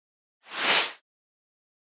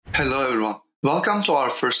Hello everyone. Welcome to our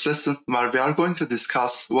first lesson where we are going to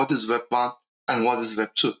discuss what is Web1 and what is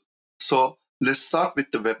Web2. So let's start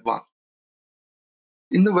with the Web1.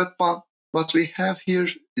 In the Web1, what we have here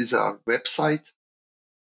is our website.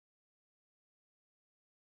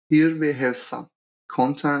 Here we have some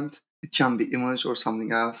content. It can be image or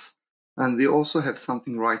something else. And we also have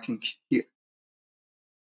something writing here.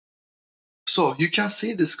 So you can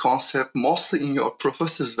see this concept mostly in your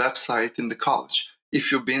professor's website in the college. If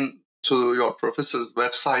you've been to your professor's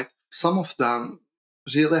website, some of them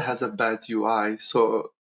really has a bad UI.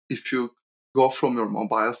 So if you go from your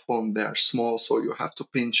mobile phone, they're small, so you have to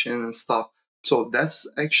pinch in and stuff. So that's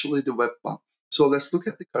actually the Web1. So let's look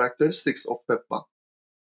at the characteristics of Web1.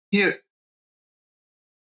 Here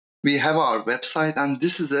we have our website, and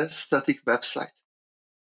this is a static website,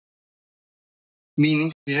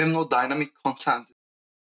 meaning we have no dynamic content.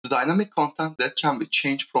 The dynamic content that can be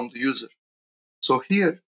changed from the user. So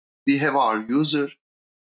here we have our user.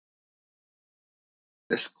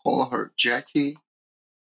 Let's call her Jackie.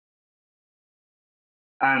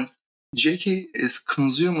 And Jackie is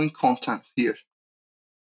consuming content here.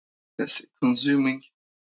 Let's say consuming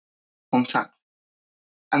content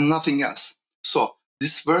and nothing else. So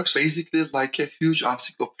this works basically like a huge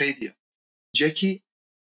encyclopedia. Jackie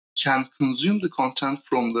can consume the content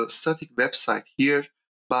from the static website here,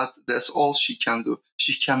 but that's all she can do.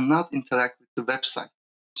 She cannot interact with the website.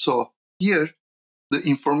 So here, the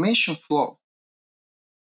information flow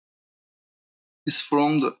is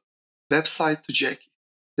from the website to Jackie.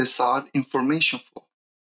 That's our information flow.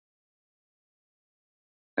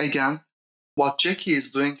 Again, what Jackie is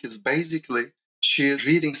doing is basically she is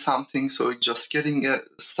reading something, so just getting a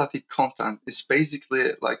static content. It's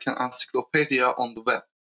basically like an encyclopedia on the web,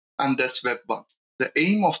 and that's Web1. The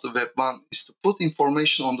aim of the Web1 is to put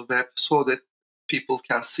information on the web so that people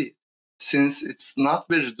can see it. Since it's not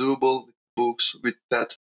very doable with books with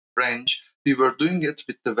that range, we were doing it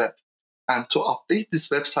with the web. And to update this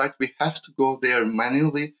website, we have to go there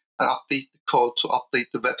manually and update the code to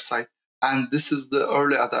update the website. And this is the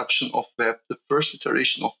early adoption of web, the first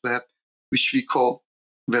iteration of web, which we call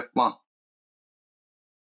Web1.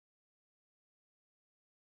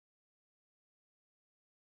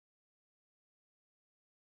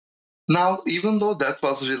 Now, even though that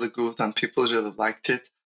was really good and people really liked it,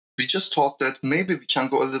 we just thought that maybe we can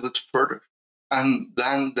go a little bit further. And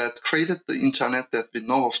then that created the internet that we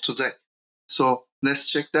know of today. So let's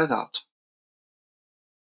check that out.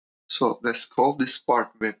 So let's call this part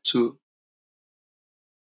Web2.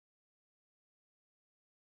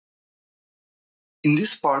 In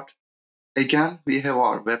this part, again, we have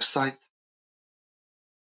our website.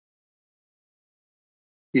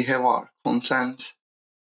 We have our content.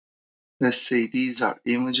 Let's say these are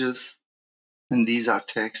images and these are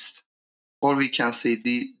text. Or we can say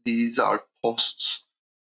these are posts.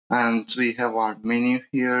 And we have our menu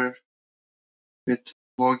here with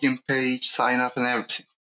login page, sign up, and everything.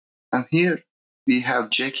 And here we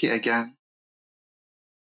have Jackie again.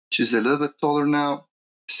 She's a little bit taller now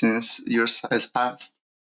since years has passed.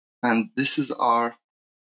 And this is our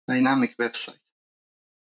dynamic website.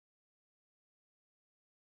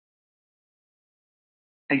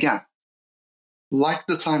 Again, like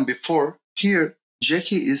the time before, here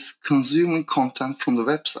Jackie is consuming content from the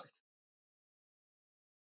website.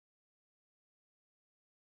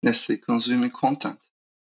 Let's say consuming content.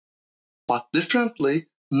 But differently,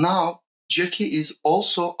 now Jackie is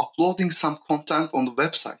also uploading some content on the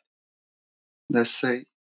website. Let's say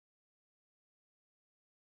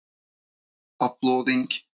uploading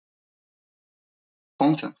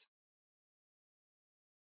content.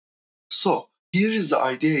 So here is the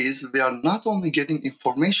idea is we are not only getting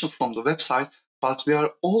information from the website, but we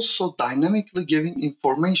are also dynamically giving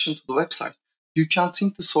information to the website. You can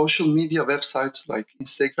think the social media websites like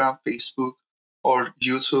Instagram, Facebook, or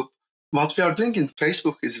YouTube. What we are doing in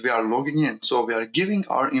Facebook is we are logging in. So we are giving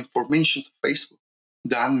our information to Facebook.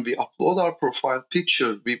 Then we upload our profile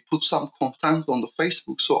picture. We put some content on the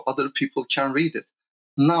Facebook so other people can read it.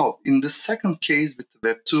 Now, in the second case with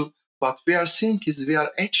Web2, what we are seeing is we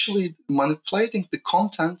are actually manipulating the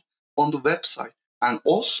content on the website. And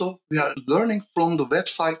also we are learning from the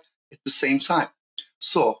website at the same time.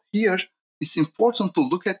 So here it's important to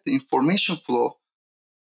look at the information flow.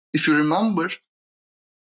 If you remember,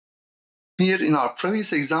 here in our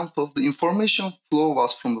previous example, the information flow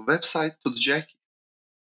was from the website to the Jackie.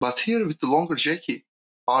 But here with the longer Jackie,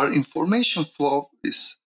 our information flow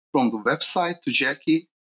is from the website to Jackie,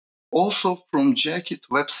 also from Jackie to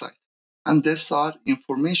website. And that's our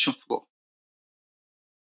information flow.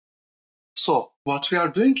 So what we are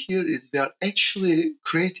doing here is we are actually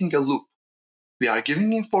creating a loop. We are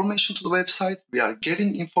giving information to the website. We are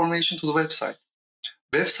getting information to the website.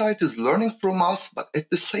 Website is learning from us, but at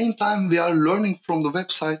the same time, we are learning from the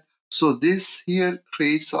website. So this here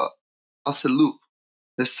creates us a loop.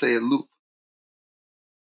 Let's say a loop.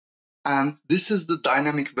 And this is the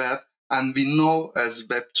dynamic web, and we know as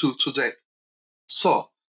Web2 today. So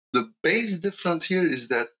the base difference here is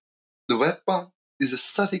that the Web1 is a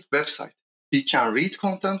static website. We can read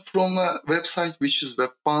content from a website which is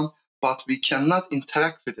Web1, but we cannot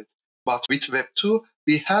interact with it. But with Web2,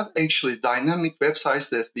 we have actually dynamic websites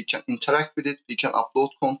that we can interact with it. We can upload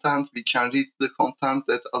content. We can read the content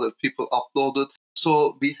that other people uploaded.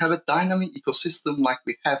 So we have a dynamic ecosystem like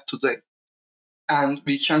we have today. And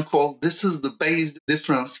we can call this is the base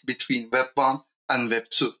difference between Web1 and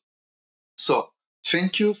Web2. So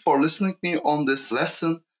thank you for listening to me on this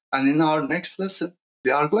lesson. And in our next lesson, we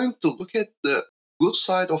are going to look at the good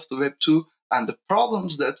side of the Web2 and the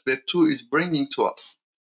problems that Web2 is bringing to us.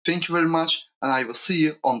 Thank you very much, and I will see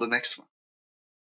you on the next one.